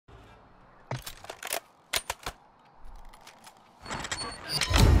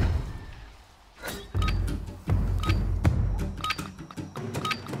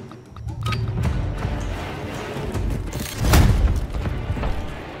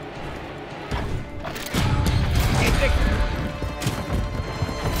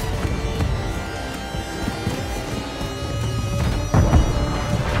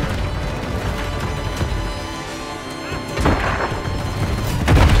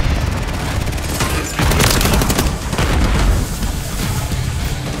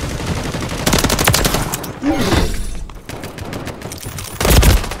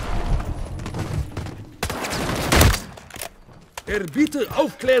Erbiete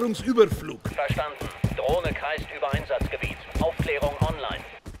Aufklärungsüberflug. Verstanden. Drohne kreist über Einsatzgebiet. Aufklärung online.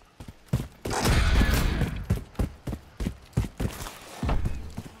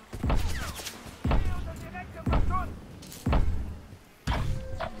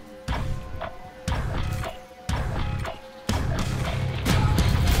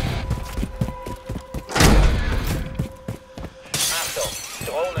 Achtung,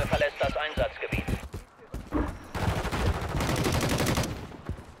 Drohne verlässt das Einsatzgebiet.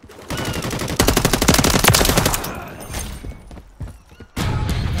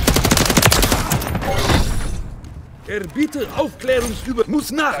 Erbiete Aufklärungsüber... Muss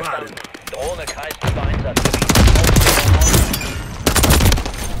nachladen. Drohne kreist über Einsatzgebiet. Aufklärung online.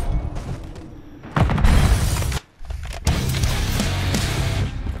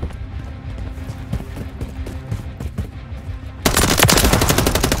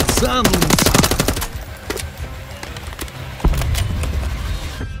 Zahn um Zahn.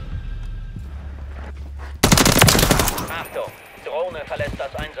 Achtung, Drohne verlässt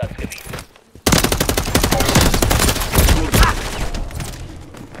das Einsatzgebiet.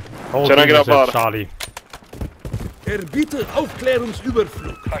 Oh, C'era grabbar. Charlie. Erbiete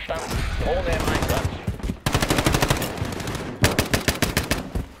Aufklärungsüberflug. Verstanden. Drohne im Einsatz.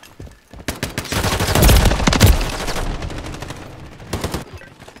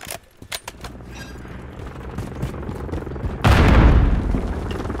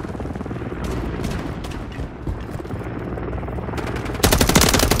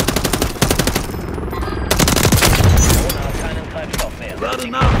 Drohne hat keinen Treibstoff mehr. Lade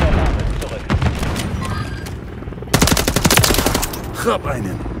Die nach. Treibstoffwaffe ist zurück. Ich hab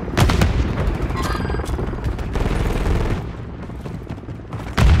einen.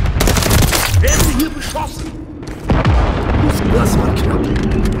 Werden Sie hier beschossen? Das war knapp.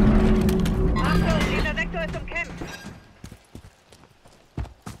 Achtung, dieser Sektor ist umkämpft.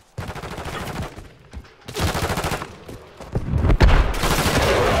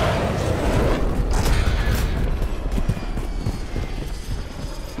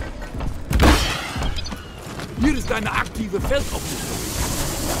 Hier ist eine aktive Feldaufrüstung.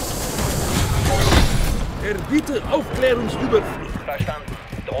 Erbiete Aufklärungsüberflug. Verstanden.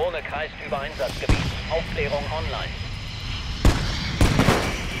 Drohne kreist über Einsatzgebiet. Aufklärung online.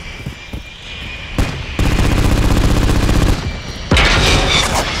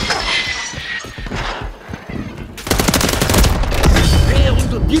 Stehe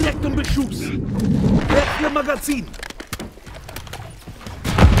unter direktem Beschuss. Ihr Magazin.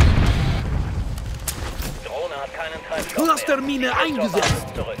 Drohne hat keinen Treibstoff Clustermine mehr. Die Treibstoffwaffe eingesetzt.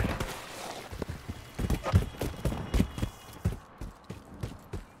 ist zurück.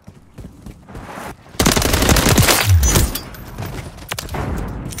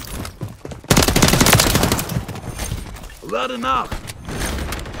 Lade nach.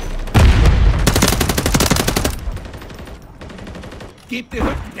 Gebt die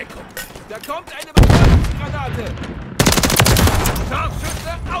Rückendeckung. Da kommt eine Betäubungsgranate!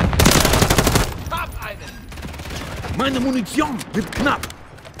 Scharfschütze auf! Hab einen! Meine Munition wird knapp.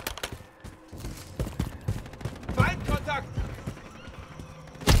 Feindkontakt!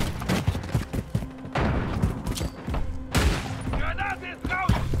 Granate ist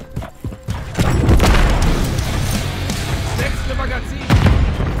raus! Sechste Magazin!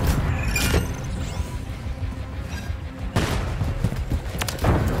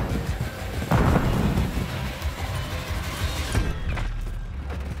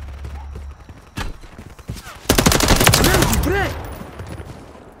 Nehmen Sie frei.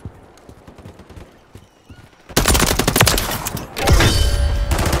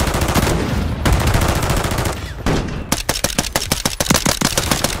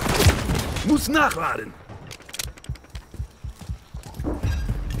 Muss nachladen.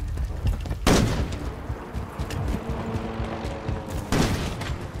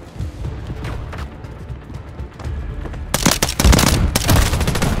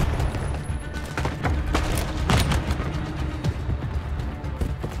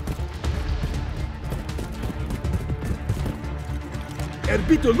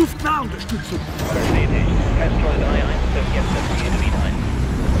 Erbiete Luftnahunterstützung. Bestätigt. Kestrel 3-1 trifft jetzt das Zielgebiet ein.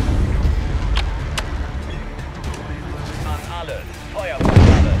 An alle.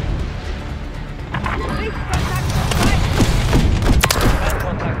 Feuervorgabe. Sichtkontakt frei.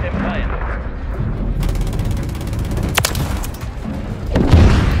 Feindkontakt im Freien.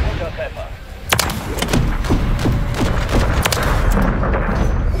 Guter Treffer.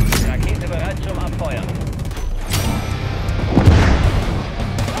 Rakete bereit zum Abfeuern.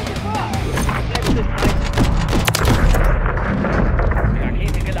 Letzte Zeit.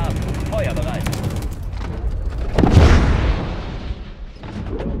 Rakete geladen. Feuerbereit.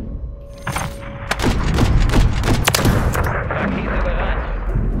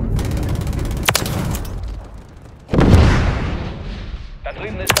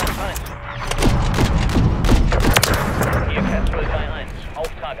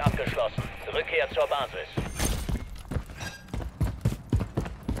 abgeschlossen. Rückkehr zur Basis.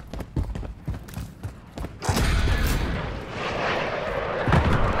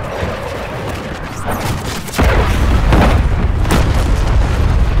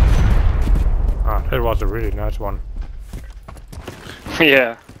 Ah, that was a really nice one.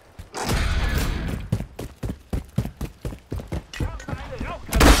 Yeah.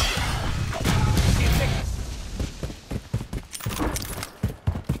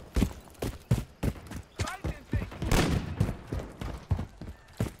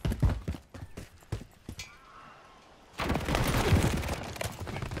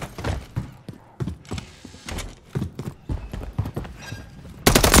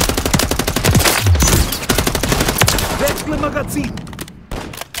 Wechsle Magazin!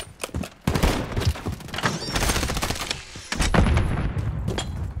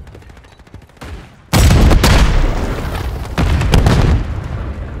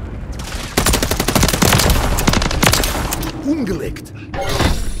 Umgelegt!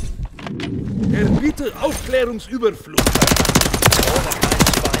 Erbitte Aufklärungsüberflug!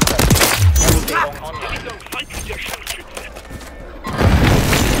 Umgebung online.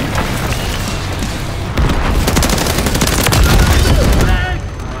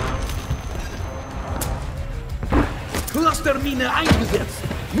 Clustermine eingesetzt!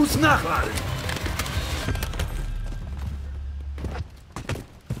 Muss nachladen!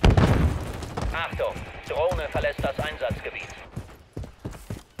 Achtung, Drohne verlässt das Einsatzgebiet.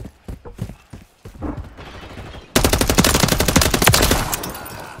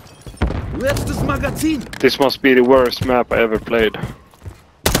 Letztes Magazin! This must be the worst map I ever played.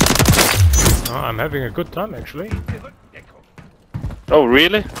 Oh, I'm having a good time actually. Oh,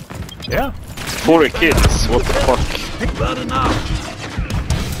 really? Yeah. 40 kills, what the fuck? Ich lade nach!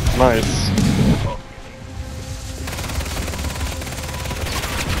 Nice.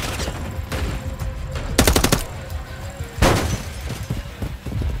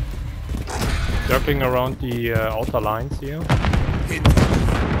 Circling around the outer lines here.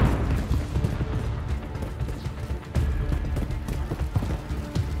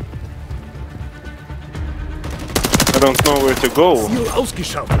 I don't know where to go, Ziel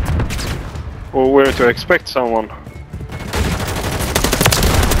ausgeschaltet! or where to expect someone.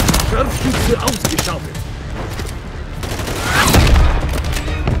 Scharfschütze ausgeschaltet!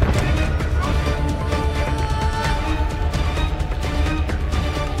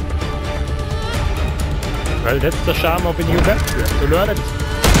 Well, that's the charm of a new map. You have to learn it.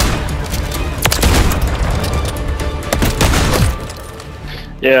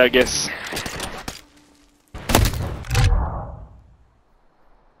 Yeah, I guess.